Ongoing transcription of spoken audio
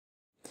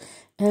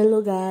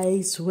Hello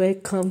guys,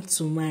 welcome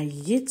to my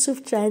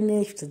YouTube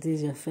channel. If today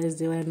is your first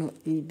day, why not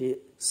hit the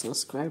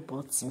subscribe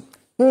button?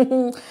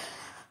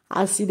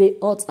 I see the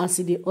hot,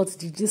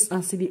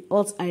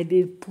 I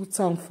did put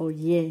on for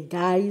you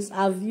guys.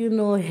 Have you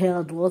not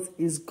heard what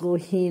is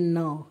going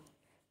on?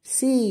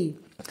 See,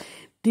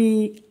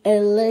 the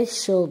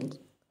election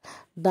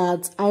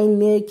that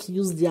inec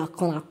used their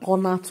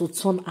corner to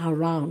turn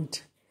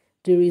around,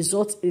 the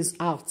result is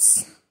out.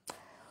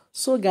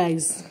 So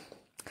guys,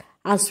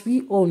 as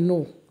we all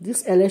know,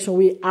 this election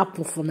will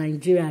happen for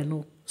Nigeria,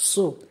 no?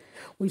 So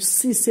we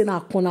see say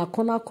na corner.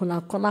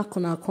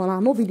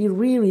 No be the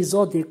real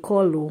result they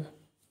call,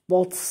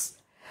 but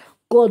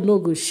God no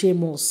go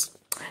shame us.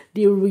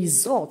 The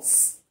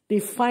results, the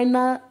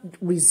final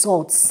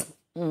results.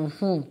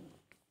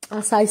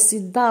 As I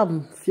sit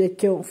down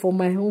for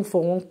my home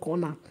for one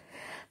corner,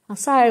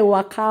 as I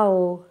walk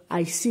out,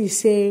 I see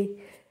say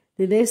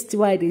the next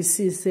why they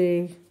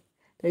say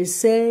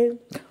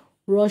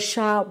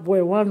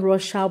one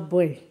Russia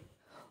boy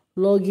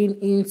logging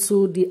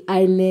into the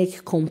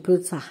inec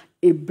computer,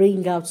 it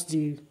bring out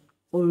the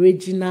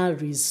original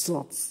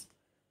results.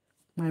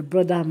 My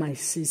brother, my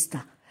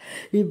sister,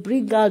 it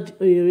bring out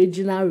the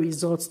original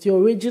results. The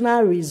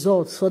original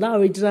results, so that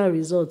original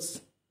results,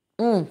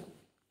 now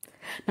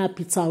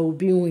Peter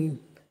Obi win.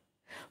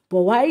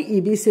 But why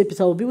e be say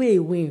Peter Obi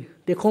will win?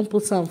 They come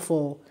put am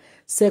for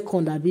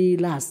second, I be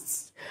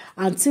last,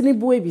 and Tinubu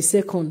will be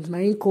second. Now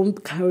him come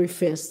carry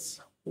first.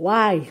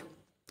 Why?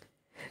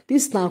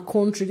 This na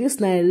country, this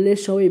na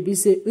election wey be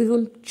say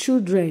even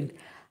children,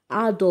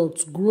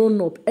 adults,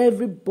 grown up,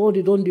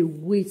 everybody don dey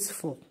wait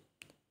for.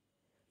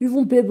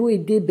 Even baby wey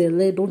dey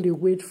belle don dey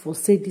wait for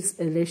say this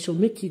election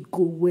make it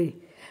go well,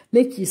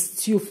 make it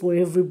stew for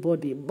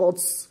everybody.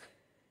 But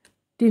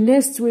the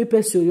next way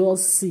person you all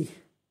see,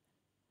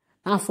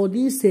 and for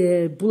this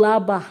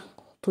bulaba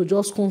to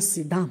just come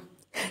sit down,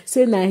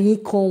 say na he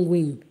come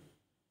win.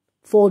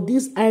 For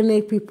these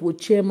inec people,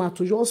 chairman,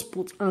 to just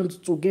put hands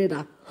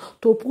together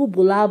to put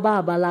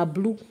bulaba bala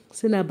blue,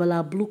 say na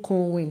bala blue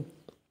can win.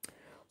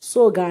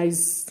 So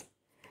guys,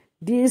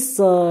 this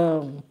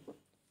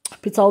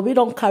Peter Obi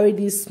don't carry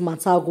this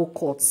matter go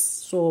court.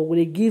 So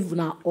we give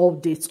now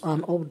updates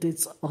on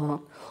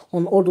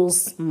all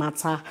those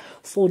matter.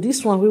 For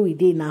this one where we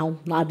did now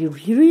the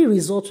real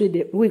result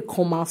will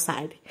come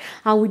outside,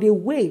 and with the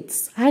wait,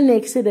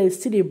 inec say they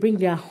still they bring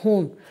their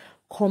own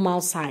come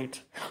outside.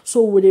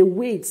 So with the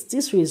wait,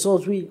 this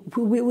result we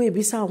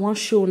be say I want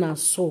show now.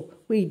 So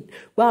where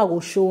I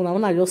will show now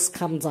when I just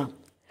calm down.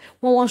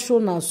 One show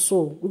now,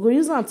 so we go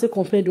use and take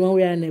compare the one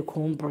where I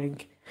come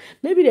bring.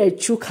 Maybe they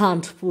chook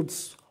hand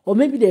put, or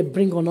maybe they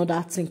bring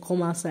another thing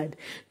come outside.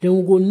 Then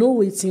we go know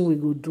what thing we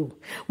go do.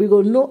 We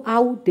go know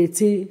how they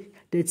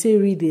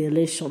read the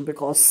election,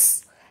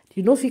 because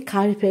you know if you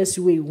carry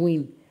person we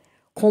win,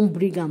 come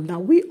bring them. Now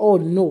we all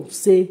know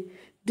say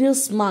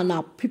this man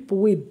are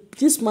people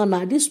this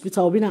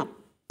Peter Obi na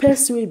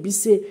person will be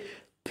say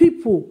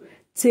people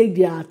take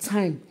their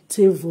time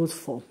to vote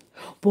for.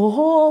 But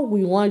all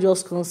we want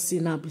just come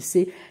see now be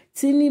say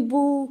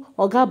Tinubu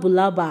Oga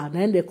Bulaba, and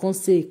then they come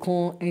say he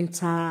can't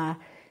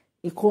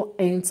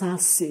enter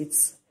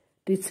seats.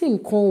 The thing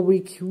come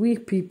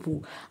weak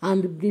people,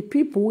 and the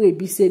people will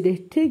be say they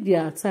take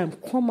their time,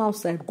 come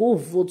outside, go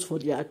vote for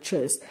their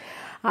choice.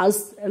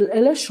 As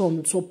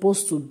election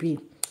supposed to be.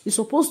 It's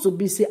supposed to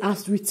be say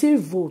as we take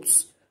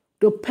votes,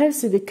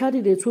 the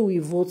candidate who we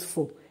vote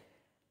for,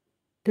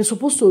 they're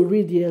supposed to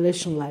read the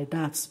election like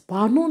that. But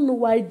I don't know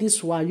why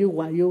this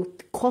wayo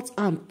cut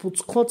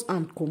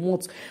and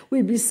comot.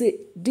 We be say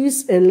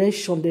this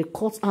election they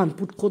cut and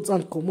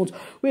comot.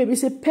 We be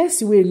say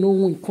person we no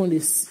one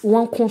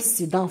can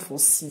sit down for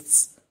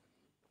seats.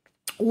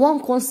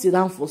 One can sit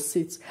down for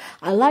seats.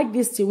 I like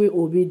this thing we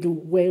Obi do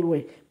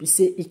well. Be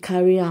say he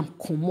carry am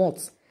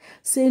comot.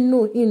 Say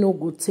no, he no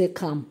go take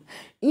him.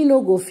 He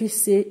no go fit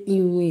say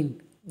he win.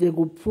 They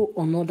go put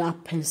another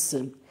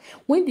person.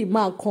 When the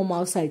man come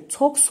outside,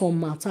 talk some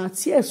matter,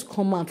 tears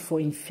come out for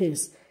him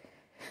face.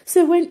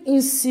 Say when he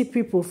see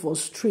people for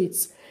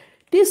streets,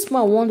 this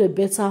man want a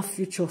better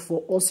future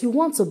for us. He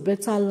wants a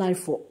better life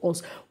for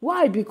us.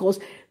 Why? Because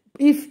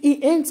if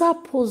he enter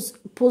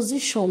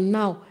position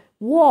now,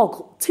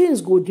 work,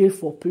 things go there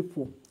for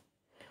people.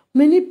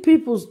 Many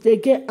people, they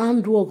get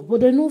handwork, but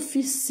they no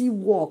fit see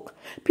work.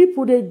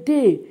 People,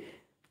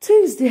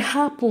 things they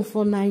happen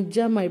for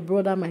Nigeria, my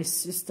brother, my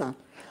sister.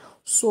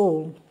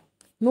 So,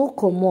 no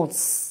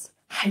comments.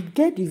 I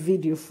get the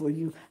video for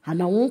you,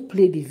 and I won't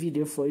play the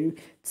video for you.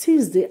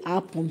 Things they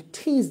happen,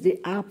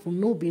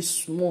 no be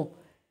small.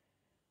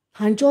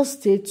 And just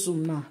stay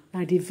tuned now.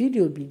 Now the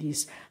video be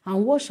this,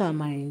 and watch how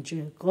I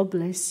enjoy. God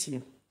bless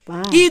you.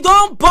 Bye. He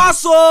don't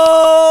boss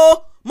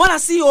oh, Mona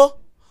see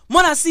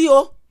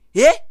you.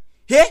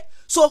 Hey.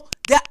 So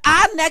the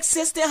inec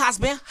system has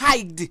been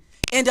hid,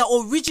 and the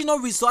original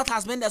result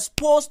has been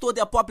exposed to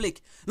the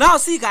public. Now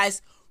see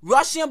guys,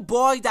 Russian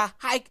boy that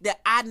hiked the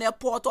inec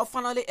portal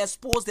finally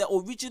exposed the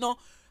original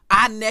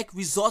inec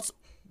results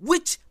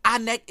which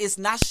INEC is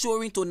not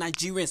showing to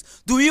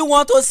Nigerians. Do you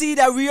want to see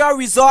the real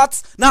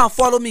results? Now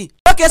follow me.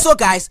 Okay. Okay, so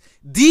guys,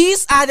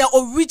 these are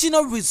the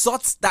original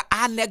results that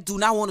INEC do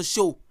not want to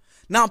show.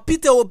 Now,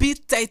 Peter Obi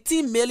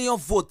 13 million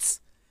votes,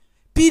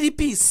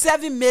 PDP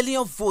 7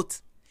 million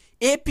votes,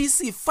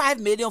 APC 5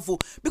 million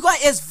votes. Because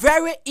it's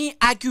very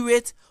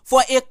inaccurate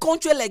for a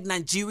country like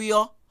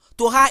Nigeria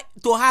to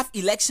have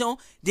election,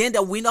 then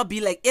the winner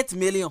be like 8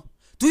 million.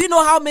 Do you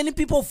know how many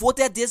people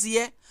voted this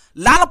year? A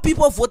lot of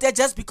people voted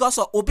just because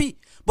of Obi.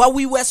 But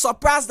we were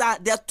surprised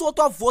that the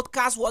total vote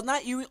cast was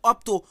not even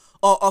up to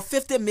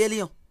 50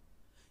 million.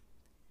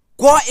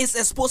 God is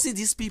exposing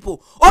these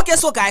people. Okay,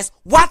 so guys,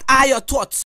 what are your thoughts?